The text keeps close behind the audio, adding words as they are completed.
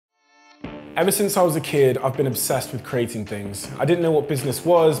Ever since I was a kid, I've been obsessed with creating things. I didn't know what business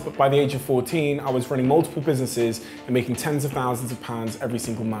was, but by the age of 14, I was running multiple businesses and making tens of thousands of pounds every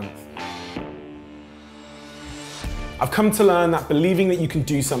single month. I've come to learn that believing that you can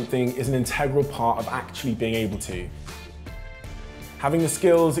do something is an integral part of actually being able to. Having the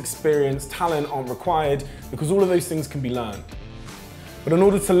skills, experience, talent aren't required because all of those things can be learned. But in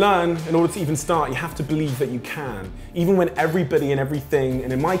order to learn, in order to even start, you have to believe that you can, even when everybody and everything,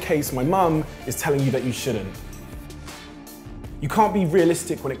 and in my case, my mum, is telling you that you shouldn't. You can't be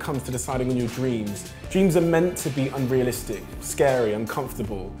realistic when it comes to deciding on your dreams. Dreams are meant to be unrealistic, scary,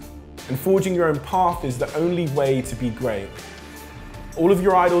 uncomfortable. And forging your own path is the only way to be great. All of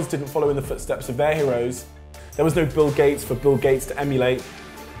your idols didn't follow in the footsteps of their heroes. There was no Bill Gates for Bill Gates to emulate.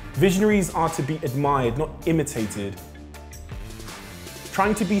 Visionaries are to be admired, not imitated.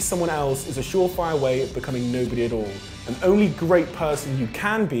 Trying to be someone else is a surefire way of becoming nobody at all. And the only great person you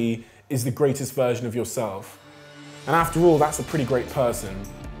can be is the greatest version of yourself. And after all, that's a pretty great person.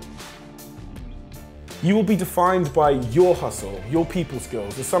 You will be defined by your hustle, your people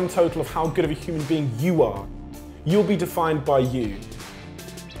skills, the sum total of how good of a human being you are. You'll be defined by you.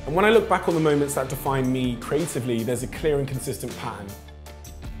 And when I look back on the moments that define me creatively, there's a clear and consistent pattern.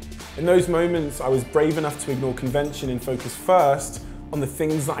 In those moments, I was brave enough to ignore convention and focus first on the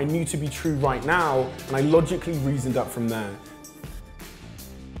things that I knew to be true right now, and I logically reasoned up from there.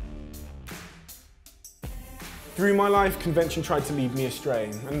 Through my life, convention tried to lead me astray.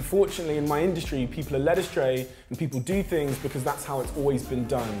 And unfortunately, in my industry, people are led astray and people do things because that's how it's always been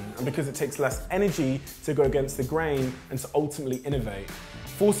done, and because it takes less energy to go against the grain and to ultimately innovate.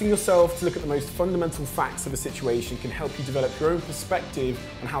 Forcing yourself to look at the most fundamental facts of a situation can help you develop your own perspective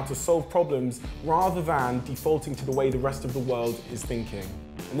on how to solve problems rather than defaulting to the way the rest of the world is thinking.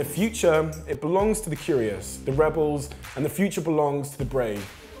 In the future, it belongs to the curious, the rebels, and the future belongs to the brave.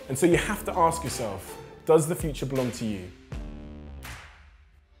 And so you have to ask yourself, does the future belong to you?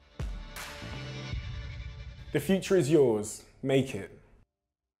 The future is yours. Make it.